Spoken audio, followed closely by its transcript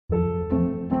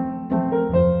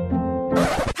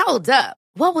Hold up.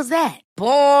 What was that?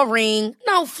 Boring.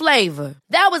 No flavor.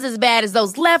 That was as bad as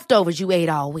those leftovers you ate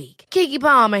all week. Keke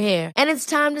Palmer here. And it's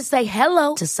time to say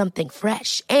hello to something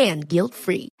fresh and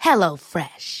guilt-free. Hello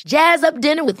Fresh. Jazz up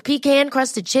dinner with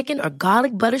pecan-crusted chicken or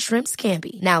garlic butter shrimp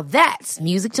scampi. Now that's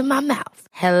music to my mouth.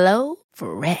 Hello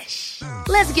Fresh.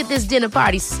 Let's get this dinner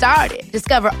party started.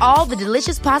 Discover all the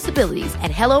delicious possibilities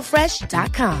at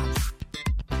hellofresh.com.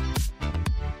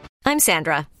 I'm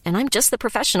Sandra, and I'm just the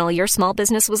professional your small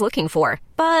business was looking for.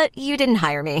 But you didn't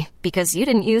hire me because you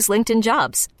didn't use LinkedIn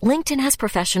Jobs. LinkedIn has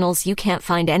professionals you can't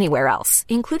find anywhere else,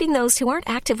 including those who aren't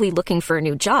actively looking for a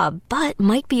new job, but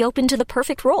might be open to the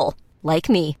perfect role, like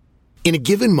me. In a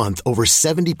given month, over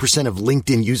 70% of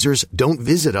LinkedIn users don't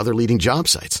visit other leading job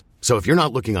sites. So if you're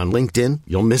not looking on LinkedIn,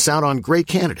 you'll miss out on great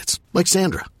candidates, like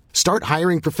Sandra. Start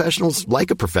hiring professionals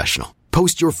like a professional.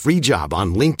 Post your free job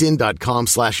on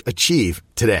linkedin.com/achieve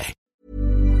today.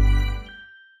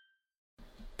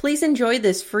 Please enjoy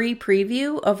this free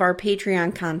preview of our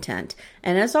Patreon content.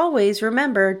 And as always,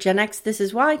 remember, Gen X This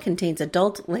Is Why contains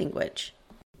adult language.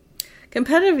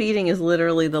 Competitive eating is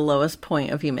literally the lowest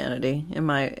point of humanity, in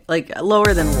my,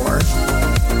 lower than war.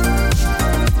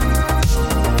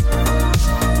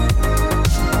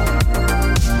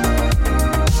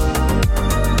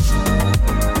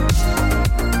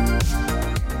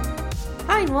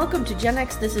 Welcome to Gen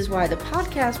X This Is Why, the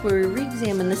podcast where we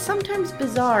re-examine the sometimes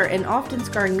bizarre and often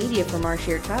scarring media from our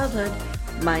shared childhood.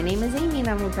 My name is Amy and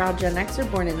I'm a proud Gen Xer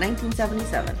born in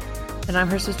 1977. And I'm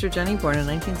her sister Jenny, born in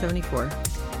 1974.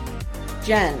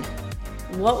 Jen,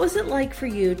 what was it like for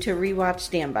you to rewatch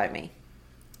Stand By Me?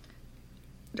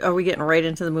 Are we getting right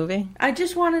into the movie? I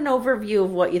just want an overview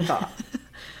of what you thought.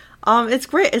 It's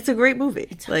great. It's a great movie.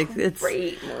 It's great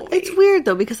movie. It's weird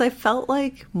though because I felt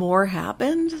like more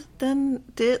happened than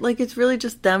did. Like it's really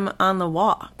just them on the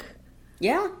walk.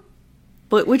 Yeah,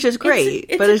 but which is great.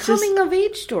 It's a coming of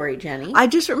age story, Jenny. I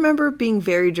just remember it being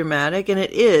very dramatic, and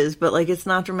it is, but like it's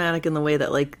not dramatic in the way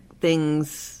that like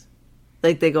things,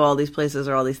 like they go all these places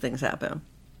or all these things happen.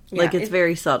 Yeah, like it's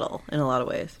very subtle in a lot of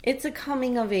ways. It's a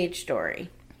coming of age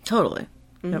story. Totally.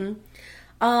 Mm-hmm. Yep.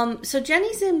 So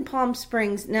Jenny's in Palm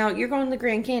Springs. Now, you're going to the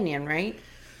Grand Canyon, right?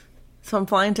 So I'm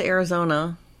flying to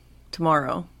Arizona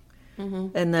tomorrow. Mm-hmm.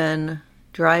 And then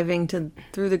driving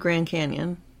through the Grand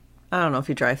Canyon. I don't know if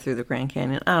you drive through the Grand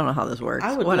Canyon. I don't know how this works.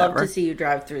 I would love to see you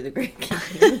drive through the Grand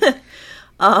Canyon.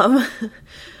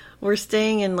 We're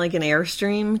staying in like an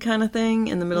Airstream kind of thing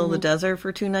in the middle of the desert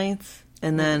for 2 nights.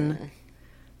 And then,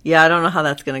 I don't know how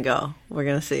that's going to go. We're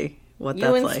going to see what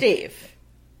that's like. You and Steve.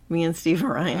 Me and Steve and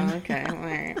Ryan. Oh, okay, all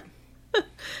right.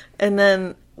 And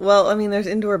then, there's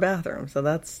indoor bathrooms, so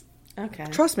that's... Okay.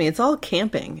 Trust me, it's all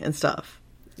camping and stuff.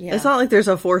 Yeah. It's not like there's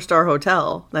a 4-star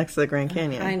hotel next to the Grand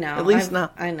Canyon. I know. At least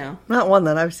I know. Not one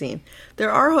that I've seen. There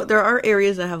are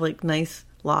areas that have, like, nice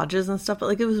lodges and stuff, but,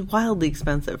 like, it was wildly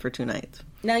expensive for 2 nights.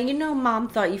 Now, Mom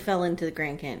thought you fell into the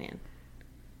Grand Canyon.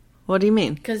 What do you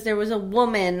mean? Because there was a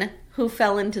woman who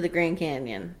fell into the Grand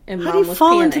Canyon, and How Mom do you was fall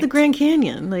panicked. into the Grand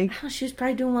Canyon? Like, she was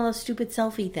probably doing one of those stupid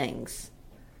selfie things.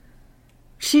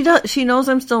 She knows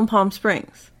I'm still in Palm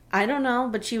Springs. I don't know,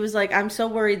 but she was like, "I'm so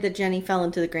worried that Jenny fell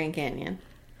into the Grand Canyon."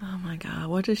 Oh my God,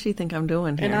 what does she think I'm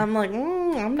doing here? And I'm like,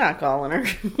 I'm not calling her.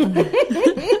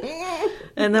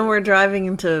 And then we're driving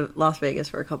into Las Vegas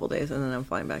for a couple days, and then I'm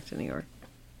flying back to New York.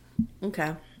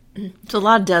 Okay. It's a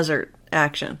lot of desert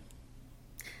action.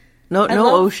 No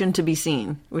ocean to be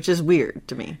seen, which is weird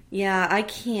to me. Yeah, I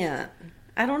can't.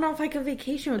 I don't know if I could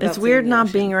vacation without. It's weird not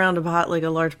ocean. being around a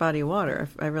large body of water.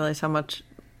 I realize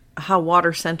how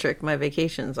water centric my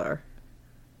vacations are.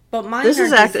 But mine this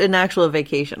is an actual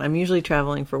vacation. I'm usually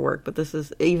traveling for work, but this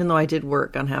is, even though I did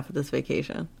work on half of this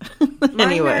vacation.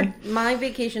 Anyway, my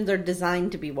vacations are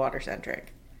designed to be water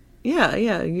centric. Yeah,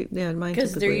 mine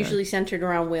because they're usually centered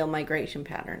around whale migration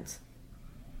patterns.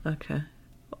 Okay.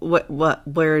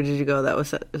 Where did you go that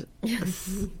was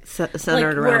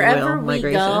centered around whale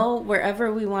migration?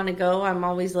 Wherever we want to go, I'm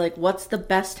always like, what's the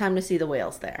best time to see the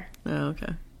whales there? Oh,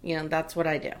 okay. That's what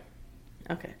I do.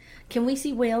 Okay. Can we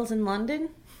see whales in London?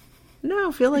 No,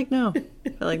 I feel like no.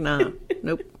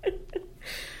 Nope.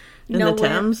 In no the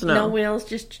Thames? No. No whales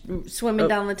just swimming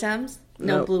down the Thames?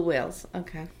 No blue whales.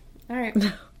 Okay. All right.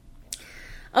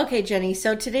 Okay, Jenny.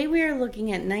 So today we are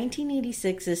looking at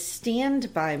 1986's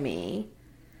Stand By Me.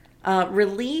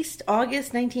 Released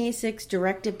August 1986,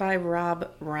 directed by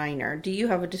Rob Reiner. Do you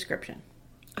have a description?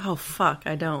 Oh, fuck,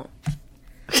 I don't.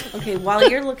 Okay, while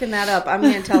you're looking that up, I'm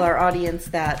going to tell our audience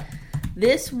that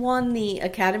this won the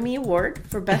Academy Award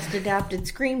for Best Adapted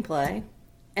Screenplay,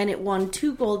 and it won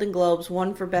 2 Golden Globes,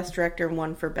 one for Best Director and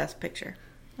one for Best Picture.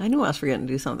 I knew I was forgetting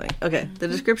to do something. Okay, the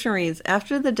description reads,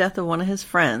 after the death of one of his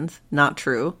friends, not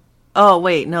true. Oh,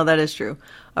 wait, no, that is true.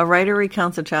 A writer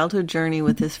recounts a childhood journey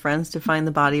with his friends to find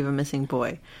the body of a missing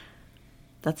boy.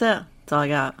 That's it. That's all I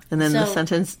got. And then the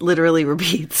sentence literally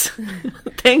repeats.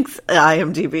 Thanks,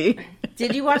 IMDb.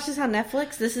 Did you watch this on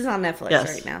Netflix? This is on Netflix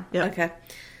right now. Yep. Okay.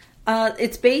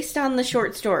 It's based on the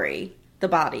short story, The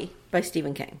Body, by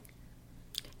Stephen King.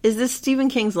 Is this Stephen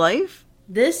King's life?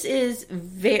 This is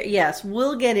yes,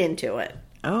 we'll get into it.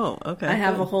 Oh, okay. I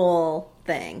have a whole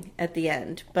thing at the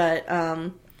end. But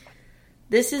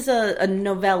this is a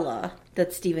novella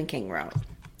that Stephen King wrote.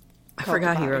 I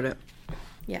forgot he wrote it.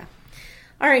 Yeah.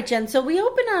 All right, Jen. So we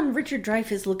open on Richard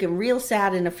Dreyfuss looking real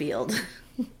sad in a field.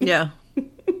 Yeah.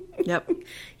 Yep.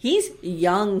 He's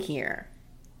young here.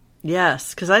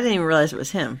 Yes, because I didn't even realize it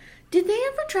was him. Did they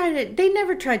ever try to... They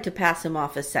never tried to pass him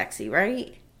off as sexy,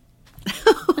 right?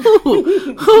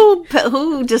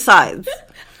 Who decides?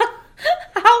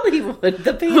 Hollywood,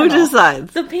 the panel. Who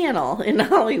decides? The panel in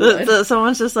Hollywood.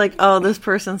 Someone's just like, oh, this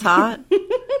person's hot?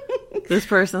 This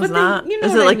person's not? You know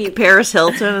is it like Paris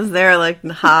Hilton is there, like,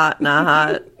 hot, not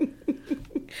hot?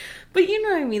 But you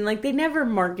know what I mean? Like, they never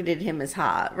marketed him as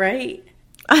hot, right?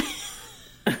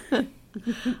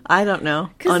 I don't know.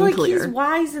 Because, like, he's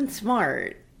wise and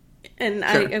smart. And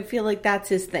sure. I feel like that's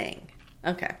his thing.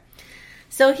 Okay.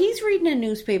 So he's reading a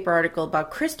newspaper article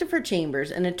about Christopher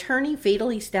Chambers, an attorney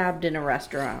fatally stabbed in a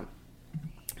restaurant.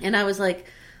 And I was like,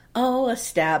 oh, a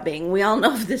stabbing. We all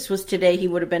know if this was today, he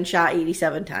would have been shot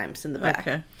 87 times in the back.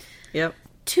 Okay. Yep.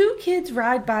 2 kids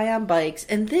ride by on bikes,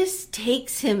 and this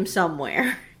takes him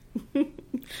somewhere.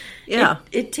 Yeah.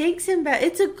 It takes him back.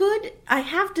 It's a good... I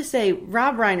have to say,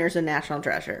 Rob Reiner's a national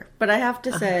treasure. But I have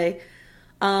to say,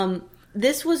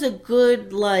 this was a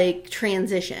good, like,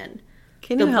 transition.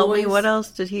 Can you help me? What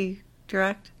else did he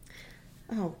direct?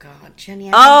 Oh, God,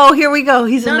 Jenny. Here we go.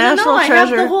 He's a national treasure. I have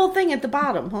the whole thing at the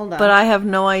bottom. Hold on. But I have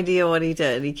no idea what he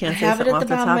did. You can't say something off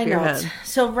the top of your head.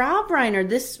 So Rob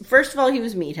Reiner, first of all, he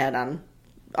was Meathead on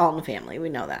All in the Family. We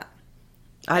know that.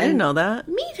 I didn't know that.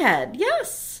 Meathead,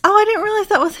 yes. Oh, I didn't realize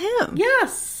that was him.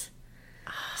 Yes.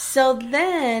 So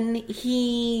then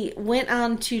he went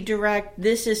on to direct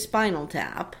This Is Spinal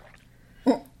Tap.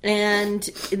 And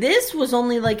this was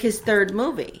only like his 3rd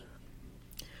movie.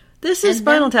 This is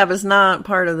Spinal Tap is not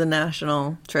part of the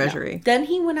National Treasury. No. Then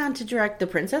he went on to direct The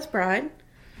Princess Bride,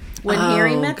 When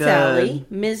Harry Met Sally,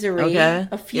 Misery,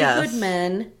 A Few Good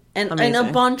Men, and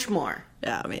a bunch more.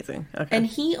 Yeah, amazing. Okay. And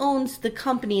he owns the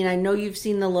company, and I know you've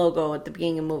seen the logo at the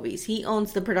beginning of movies. He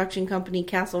owns the production company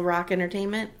Castle Rock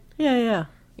Entertainment. Yeah.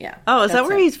 Yeah. Oh, is that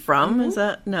where he's from? Mm-hmm. Is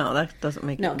that... No, that doesn't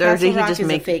make... No, Castle Rock is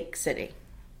a fake city.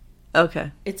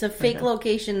 Okay. It's a fake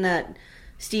location that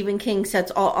Stephen King sets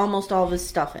almost all of his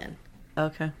stuff in.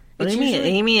 Okay. What do you mean?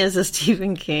 Amy is a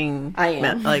Stephen King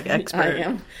expert. I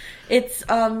am. It's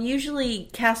usually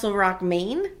Castle Rock,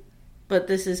 Maine, but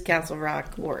this is Castle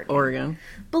Rock, Oregon.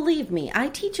 Believe me, I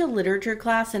teach a literature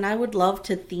class, and I would love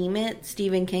to theme it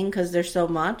Stephen King because there's so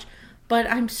much, but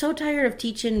I'm so tired of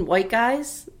teaching white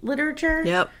guys literature.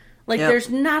 Yep. There's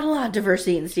not a lot of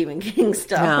diversity in Stephen King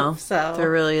stuff. No, so there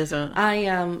really isn't.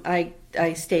 I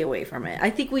stay away from it. I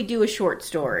think we do a short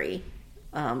story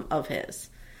of his.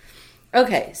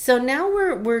 Okay, so now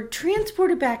we're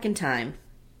transported back in time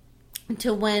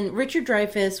to when Richard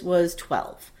Dreyfuss was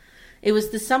 12. It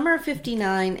was the summer of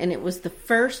 1959, and it was the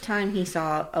first time he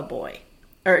saw a boy.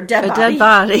 Or a dead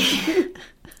body.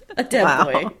 A dead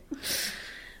boy.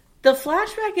 The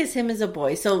flashback is him as a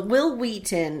boy. So Will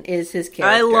Wheaton is his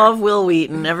character. I love Will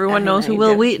Wheaton. Everyone knows who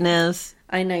Will Wheaton is.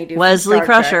 I know you do. Wesley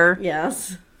Crusher.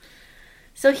 Yes.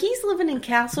 So he's living in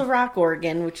Castle Rock,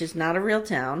 Oregon, which is not a real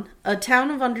town. A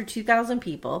town of under 2,000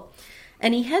 people.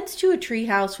 And he heads to a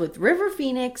treehouse with River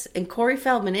Phoenix and Corey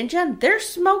Feldman. And Jen, they're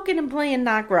smoking and playing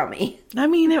Knock Rummy. I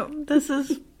mean, this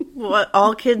is what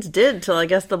all kids did till, I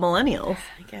guess, the millennials.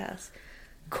 I guess.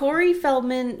 Corey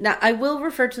Feldman, now I will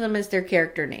refer to them as their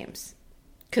character names,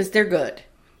 because they're good.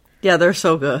 Yeah, they're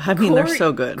so good. I mean, they're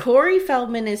so good. Corey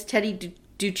Feldman is Teddy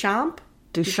Duchamp.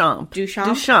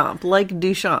 Duchamp, like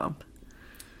Duchamp.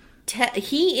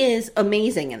 He is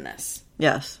amazing in this.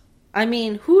 Yes. I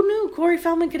mean, who knew Corey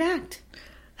Feldman could act?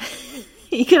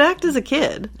 He could act as a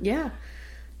kid. Yeah.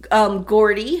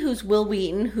 Gordy, who's Will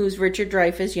Wheaton, who's Richard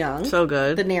Dreyfuss Young. So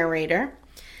good. The narrator.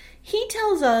 He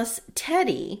tells us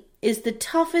Teddy is the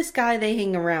toughest guy they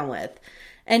hang around with.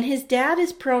 And his dad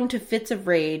is prone to fits of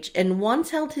rage and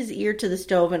once held his ear to the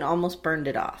stove and almost burned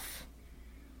it off.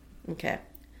 Okay.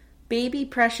 Baby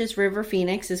precious River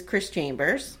Phoenix is Chris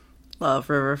Chambers. Love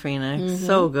River Phoenix. Mm-hmm.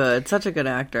 So good. Such a good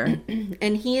actor.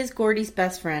 And he is Gordy's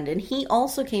best friend. And he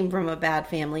also came from a bad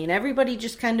family. And everybody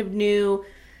just kind of knew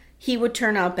he would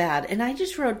turn out bad. And I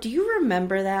just wrote, do you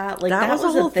remember that? Like, that was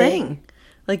a whole thing.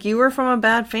 Like, you were from a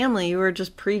bad family. You were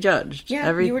just prejudged.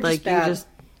 Yeah, you were just bad.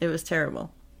 It was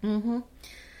terrible. Mm-hmm.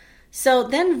 So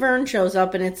then Vern shows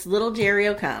up, and it's little Jerry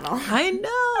O'Connell. I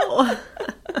know.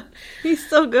 He's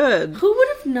so good. Who would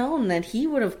have known that he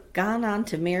would have gone on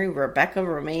to marry Rebecca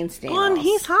Romaine Stamos? Well, and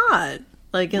he's hot.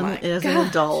 Like, as an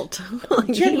adult.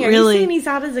 Like, Jenny, are you saying he's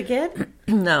hot as a kid?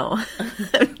 No.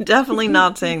 I'm definitely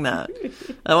not saying that.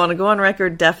 I want to go on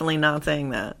record definitely not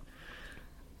saying that.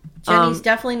 Jenny's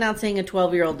definitely not saying a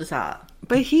 12-year-old is hot.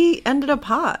 But he ended up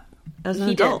hot as an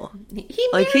adult. He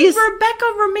married Rebecca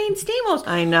Romaine Stamos.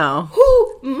 I know.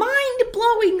 Who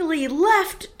mind-blowingly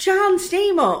left John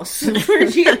Stamos for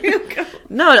Jerry O'Connor.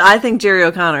 No, I think Jerry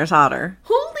O'Connor's hotter.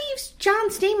 Who leaves John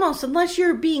Stamos unless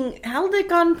you're being held at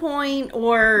gunpoint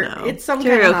or it's some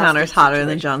Jerry kind of O'Connor's hotter situation.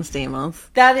 than John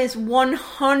Stamos. That is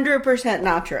 100%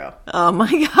 not true. Oh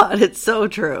my god, it's so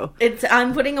true.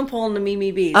 I'm putting a poll in the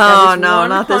Mimi Bees. Oh no,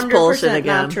 not this bullshit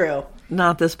again. Not true.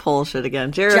 Not this bullshit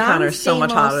again. Jerry O'Connor's so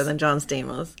much hotter than John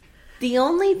Stamos. The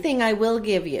only thing I will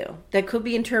give you that could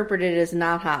be interpreted as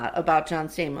not hot about John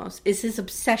Stamos is his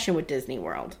obsession with Disney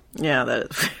World. Yeah, that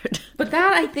is weird. But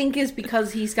that, I think, is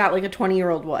because he's got like a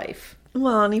 20-year-old wife.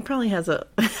 Well, and he probably has a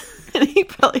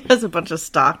bunch of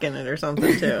stock in it or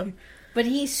something too. But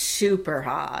he's super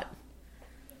hot.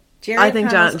 I think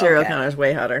Jerry O'Connor's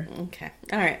way hotter. Okay.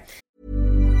 All right.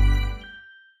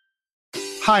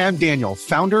 Hi, I'm Daniel,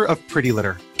 founder of Pretty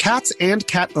Litter. Cats and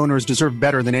cat owners deserve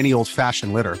better than any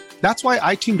old-fashioned litter. That's why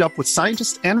I teamed up with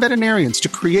scientists and veterinarians to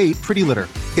create Pretty Litter.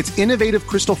 Its innovative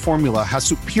crystal formula has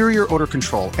superior odor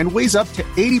control and weighs up to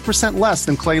 80% less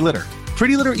than clay litter.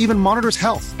 Pretty Litter even monitors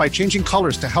health by changing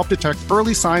colors to help detect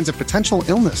early signs of potential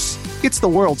illness. It's the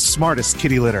world's smartest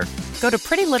kitty litter. Go to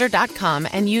prettylitter.com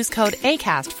and use code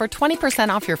ACAST for 20%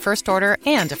 off your first order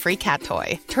and a free cat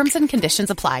toy. Terms and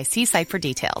conditions apply. See site for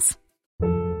details.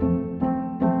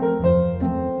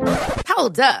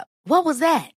 Hold up. What was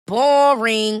that?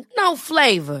 Boring. No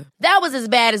flavor. That was as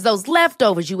bad as those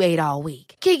leftovers you ate all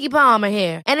week. Keke Palmer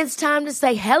here, and it's time to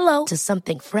say hello to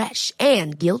something fresh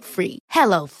and guilt-free.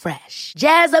 Hello Fresh.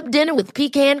 Jazz up dinner with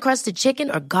pecan-crusted chicken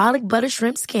or garlic butter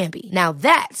shrimp scampi. Now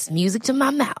that's music to my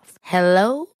mouth.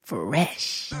 Hello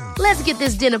Fresh. Let's get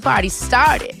this dinner party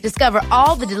started. Discover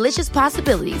all the delicious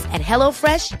possibilities at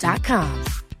hellofresh.com.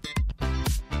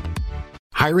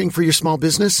 Hiring for your small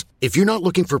business? If you're not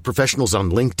looking for professionals on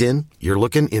LinkedIn, you're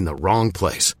looking in the wrong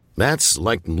place. That's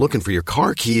like looking for your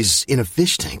car keys in a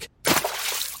fish tank.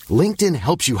 LinkedIn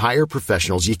helps you hire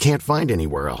professionals you can't find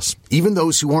anywhere else, even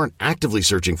those who aren't actively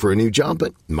searching for a new job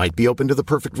but might be open to the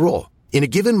perfect role. In a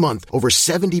given month, over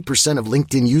 70% of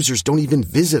LinkedIn users don't even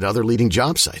visit other leading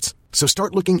job sites. So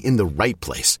start looking in the right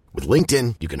place. With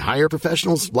LinkedIn, you can hire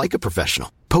professionals like a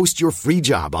professional. Post your free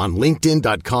job on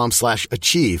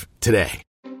linkedin.com/achieve today.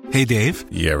 Hey, Dave.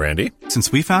 Yeah, Randy.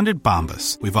 Since we founded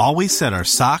Bombas, we've always said our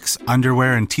socks,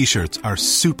 underwear, and T-shirts are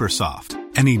super soft.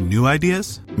 Any new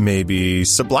ideas? Maybe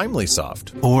sublimely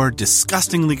soft. Or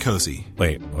disgustingly cozy.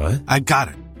 Wait, what? I got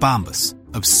it. Bombas.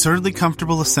 Absurdly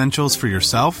comfortable essentials for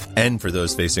yourself and for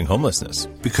those facing homelessness.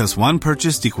 Because one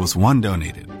purchased equals one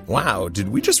donated. Wow, did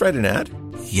we just write an ad?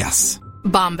 Yes.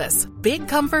 Bombas. Big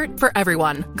comfort for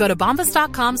everyone. Go to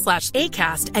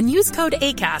bombas.com/ACAST and use code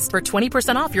ACAST for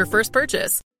 20% off your first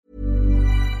purchase.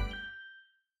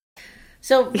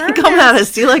 So Vern come at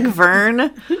us. Do you like Vern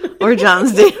or John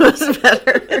Stamos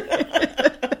better?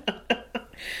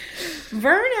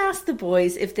 Vern asked the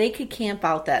boys if they could camp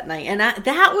out that night. And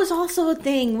that was also a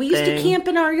thing. We used to camp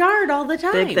in our yard all the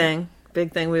time.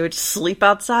 Big thing. We would sleep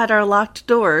outside our locked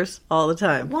doors all the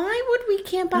time. Why would we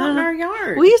camp out in our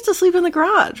yard? We used to sleep in the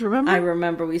garage, remember? I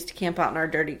remember we used to camp out in our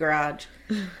dirty garage.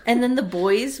 And then the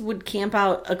boys would camp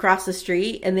out across the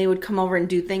street and they would come over and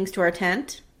do things to our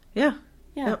tent. Yeah.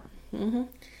 Yep. Mm-hmm.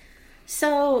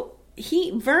 So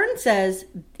Vern says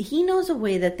he knows a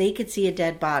way that they could see a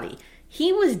dead body.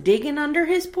 He was digging under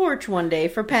his porch one day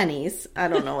for pennies. I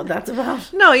don't know what that's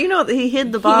about. No, you know, he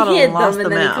hid the bottle and lost the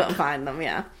map. Then he couldn't find them,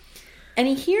 yeah. And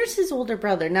he hears his older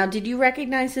brother. Now, did you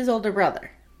recognize his older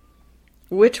brother?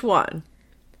 Which one?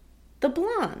 The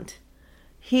blonde.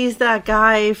 He's that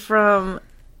guy from...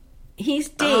 He's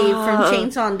Dave from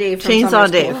Chainsaw Dave from Chainsaw Summer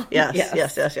Dave. School.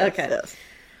 Yes. Okay. Yes.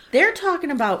 They're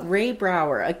talking about Ray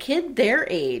Brower, a kid their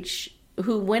age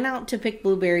who went out to pick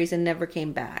blueberries and never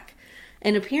came back.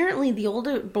 And apparently the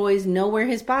older boys know where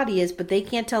his body is, but they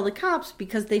can't tell the cops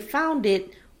because they found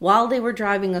it while they were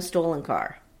driving a stolen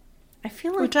car. I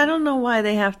feel like... Which I don't know why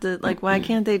they have to... Like, why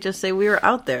can't they just say we were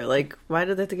out there? Like, why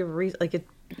do they have to give a reason? Like, it's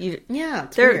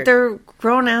they're weird.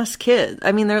 grown-ass kids.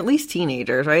 I mean, they're at least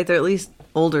teenagers, right? They're at least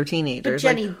older But teenagers.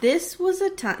 Jenny, Like, this was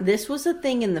a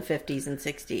thing in the 50s and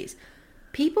 60s.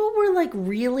 People were like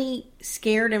really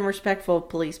scared and respectful of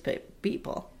police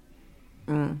people.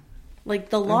 Like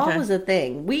the law was a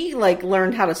thing. We like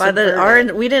learned how to subvert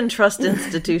it. we didn't trust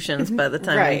institutions by the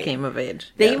time we came of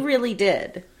age. They really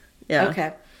did. Yeah.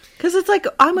 Okay. Because it's like,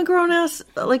 I'm a grown-ass,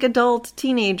 like, adult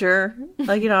teenager.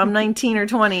 Like, I'm 19 or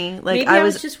 20. Like, Maybe I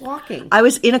was just walking. I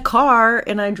was in a car,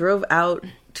 and I drove out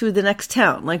to the next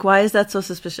town. Like, why is that so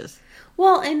suspicious?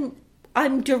 Well, and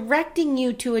I'm directing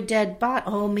you to a dead body.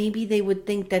 Oh, maybe they would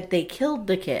think that they killed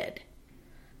the kid.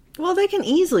 Well, they can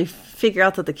easily figure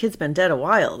out that the kid's been dead a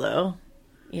while, though.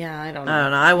 Yeah, I don't know.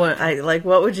 I don't know.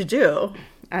 What would you do?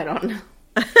 I don't know.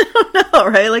 I don't know,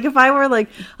 right? Like, if I were, like,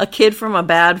 a kid from a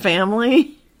bad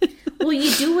family... Well,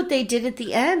 you do what they did at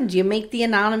the end. You make the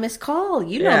anonymous call.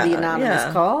 You know the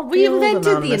anonymous call. We The old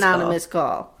invented the anonymous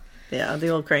call. Yeah, the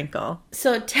old crank call.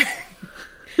 So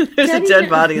There's a dead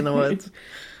body in the woods.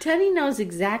 Teddy knows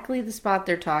exactly the spot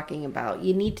they're talking about.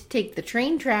 You need to take the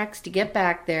train tracks to get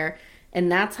back there,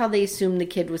 and that's how they assume the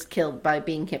kid was killed, by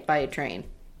being hit by a train.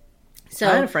 So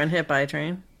I had a friend hit by a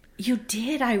train. You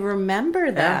did. I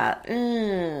remember that. Do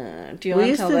you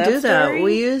want to tell that story?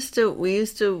 We used to do that. We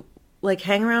used to like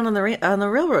hang around on the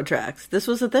railroad tracks. This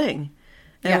was a thing,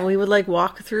 and we would like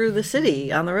walk through the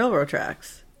city on the railroad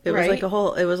tracks. It was like a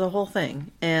whole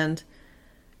thing, and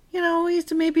we used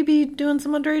to maybe be doing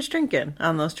some underage drinking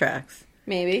on those tracks.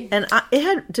 Maybe. And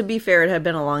to be fair, it had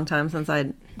been a long time since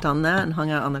I'd done that and hung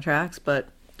out on the tracks. But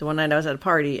the one night I was at a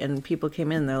party and people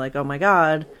came in, they're like, "Oh my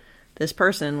God, this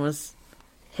person was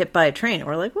hit by a train." And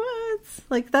we're like, "What?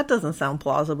 Like, that doesn't sound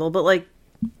plausible." But like,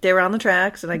 they were on the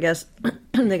tracks, and I guess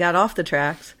they got off the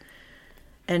tracks,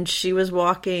 and she was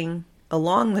walking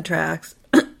along the tracks,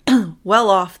 well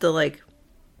off the like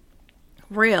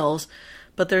rails,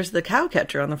 but there's the cow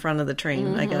catcher on the front of the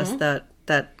train. I guess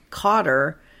that caught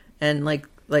her and like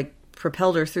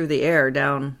propelled her through the air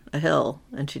down a hill,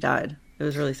 and she died. It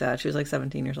was really sad. She was like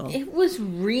 17 years old. It was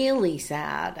really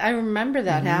sad. I remember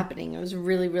that happening. It was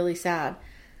really, really sad.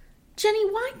 Jenny,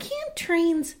 why can't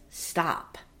trains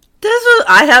stop?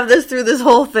 I have this through this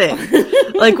whole thing.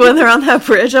 Like, when they're on that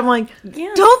bridge, I'm like,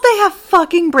 don't they have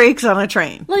fucking brakes on a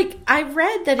train? Like, I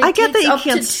read that it takes up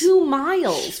to 2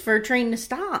 miles for a train to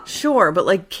stop. Sure, but,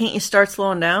 like, can't you start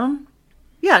slowing down?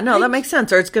 Yeah, no, that makes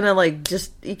sense. Or it's going to, like,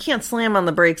 you can't slam on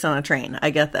the brakes on a train.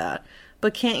 I get that.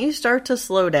 But can't you start to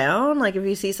slow down? Like, if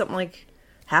you see something, like,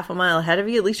 half a mile ahead of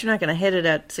you, at least you're not going to hit it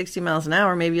at 60 miles an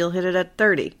hour. Maybe you'll hit it at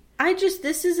 30.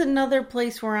 This is another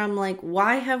place where I'm like,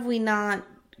 why have we not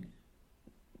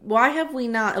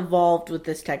evolved with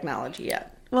this technology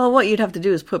yet? Well, what you'd have to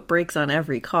do is put brakes on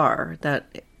every car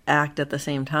that act at the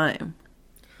same time,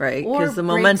 right? Because the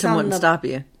momentum wouldn't stop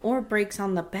you. Or brakes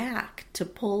on the back to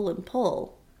pull and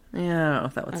pull. Yeah, I don't know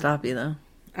if that would stop you, though.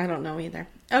 I don't know either.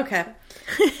 Okay.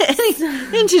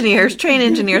 Train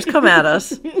engineers, come at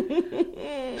us.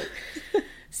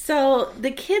 So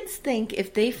the kids think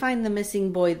if they find the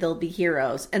missing boy, they'll be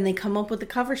heroes. And they come up with the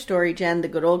cover story, Jen, the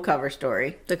good old cover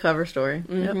story. The cover story.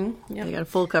 Mm-hmm. Yep. They got a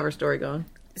full cover story going.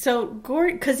 So,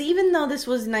 because even though this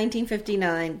was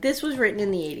 1959, this was written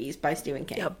in the 80s by Stephen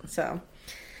King. Yep. So,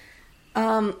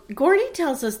 Gordy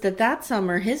tells us that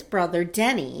summer, his brother,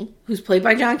 Denny, who's played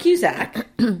by John Cusack.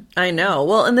 I know.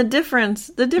 Well, and the difference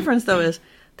though is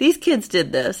these kids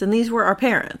did this, and these were our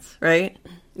parents, right?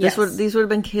 These would have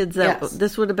been kids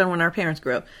this would have been when our parents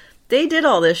grew up. They did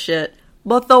all this shit,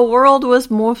 but the world was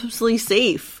mostly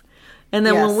safe. And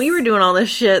then when we were doing all this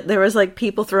shit, there was like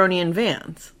people throwing you in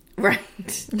vans. Right.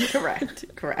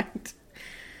 Correct.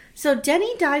 So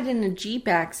Denny died in a Jeep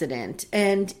accident,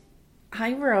 and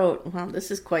I wrote, well,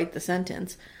 this is quite the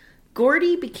sentence.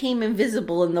 Gordy became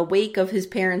invisible in the wake of his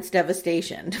parents'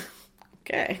 devastation.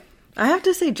 Okay. I have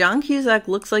to say, John Cusack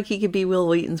looks like he could be Will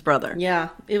Wheaton's brother. Yeah,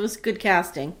 it was good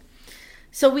casting.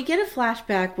 So we get a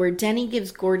flashback where Denny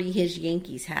gives Gordy his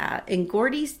Yankees hat. And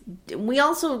we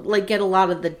also get a lot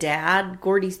of the dad,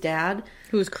 Gordy's dad.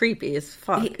 Who's creepy as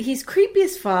fuck. He's creepy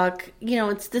as fuck.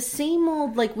 It's the same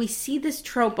old, we see this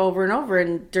trope over and over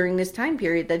during this time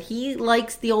period that he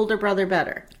likes the older brother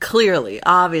better. Clearly,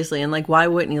 obviously. And why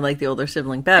wouldn't he like the older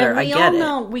sibling better? I get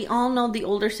it. We all know the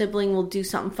older sibling will do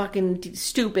something fucking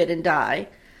stupid and die.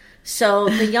 So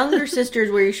the younger sister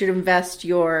is where you should invest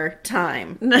your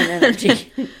time and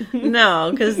energy.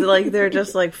 No, because they're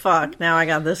just fuck, now I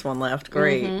got this one left.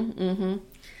 Great. Mm-hmm.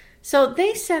 So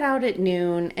they set out at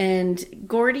noon, and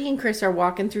Gordy and Chris are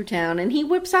walking through town, and he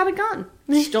whips out a gun.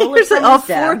 Stole it from his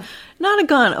dad. Not a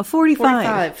gun, a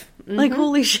 45. Mm-hmm.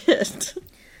 Holy shit.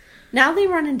 Now they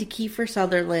run into Kiefer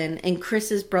Sutherland and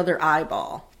Chris's brother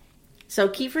Eyeball. So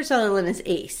Kiefer Sutherland is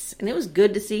Ace, and it was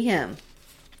good to see him.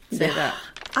 Say that.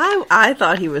 I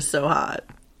thought he was so hot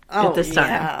at this time.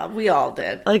 Yeah, we all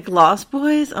did. Like Lost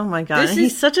Boys? Oh my god.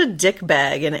 He's such a dick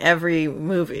bag in every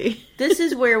movie. This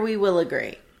is where we will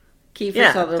agree.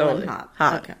 Kiefer Sutherland totally.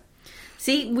 hot. Okay.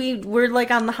 See, we're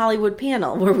like on the Hollywood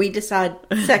panel where we decide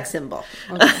sex symbol.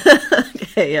 Okay.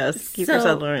 Okay, yes. Kiefer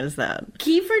Sutherland is that.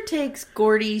 Kiefer takes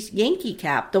Gordy's Yankee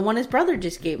cap, the one his brother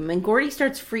just gave him, and Gordy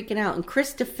starts freaking out, and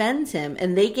Chris defends him,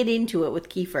 and they get into it with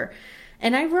Kiefer.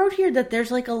 And I wrote here that there's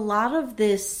like a lot of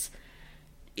this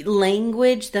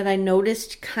language that I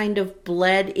noticed kind of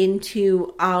bled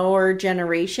into our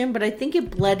generation, but I think it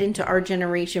bled into our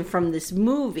generation from this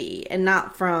movie and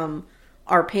not from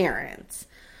our parents.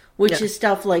 Which is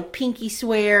stuff like pinky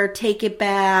swear, take it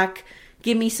back,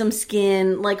 give me some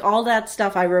skin, like all that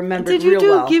stuff I remember real well. Did you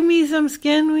do give me some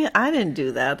skin? I didn't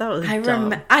do that. That was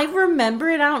dumb. I remember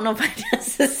it. I don't know if I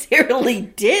necessarily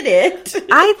did it.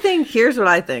 I think, here's what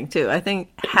I think too. I think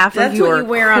half That's of your... That's what you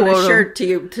wear on a shirt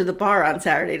to the bar on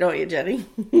Saturday, don't you, Jenny?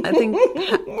 I think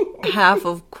half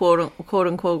of quote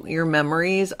unquote your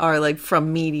memories are like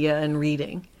from media and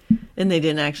reading. And they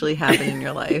didn't actually happen in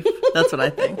your life. That's what I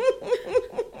think.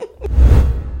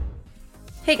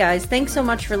 Hey guys, thanks so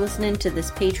much for listening to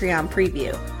this Patreon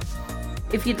preview.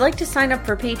 If you'd like to sign up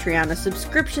for Patreon, a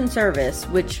subscription service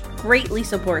which greatly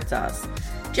supports us,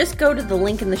 just go to the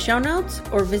link in the show notes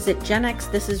or visit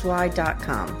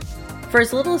genxthisiswhy.com. For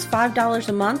as little as $5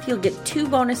 a month, you'll get 2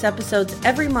 bonus episodes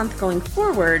every month going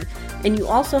forward, and you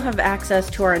also have access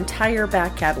to our entire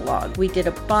back catalog. We did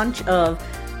a bunch of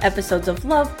episodes of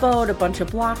Love Boat, a bunch of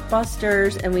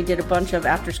blockbusters, and we did a bunch of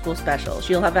after-school specials.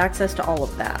 You'll have access to all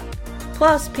of that.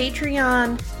 Plus,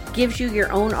 Patreon gives you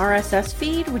your own RSS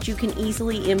feed, which you can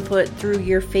easily input through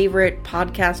your favorite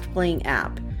podcast playing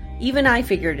app. Even I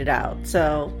figured it out,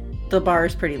 so the bar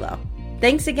is pretty low.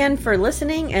 Thanks again for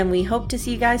listening, and we hope to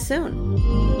see you guys soon.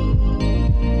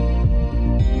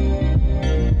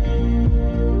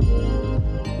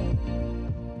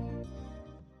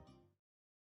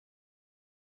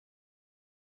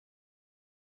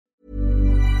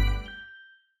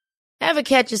 Ever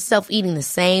catch yourself eating the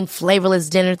same flavorless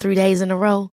dinner 3 days in a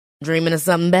row? Dreaming of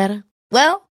something better?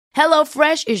 Well,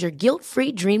 HelloFresh is your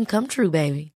guilt-free dream come true,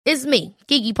 baby. It's me,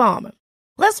 Keke Palmer.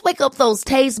 Let's wake up those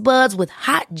taste buds with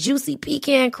hot, juicy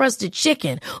pecan-crusted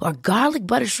chicken or garlic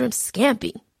butter shrimp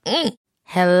scampi.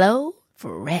 Hello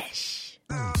Fresh.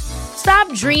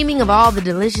 Stop dreaming of all the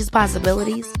delicious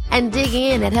possibilities and dig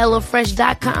in at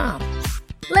HelloFresh.com.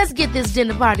 Let's get this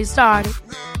dinner party started.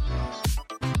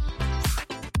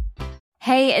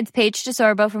 Hey, it's Paige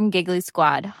DeSorbo from Giggly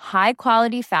Squad. High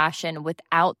quality fashion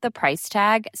without the price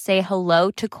tag. Say hello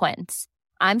to Quince.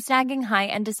 I'm snagging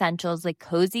high-end essentials like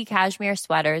cozy cashmere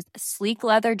sweaters, sleek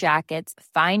leather jackets,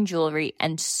 fine jewelry,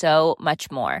 and so much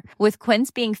more. With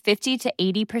Quince being 50 to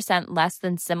 80% less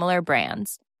than similar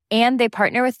brands. And they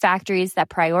partner with factories that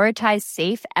prioritize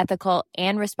safe, ethical,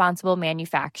 and responsible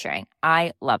manufacturing.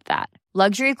 I love that.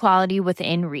 Luxury quality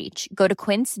within reach. Go to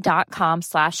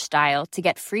quince.com/style to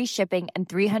get free shipping and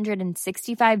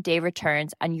 365-day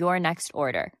returns on your next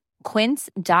order.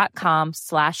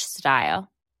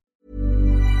 Quince.com/style.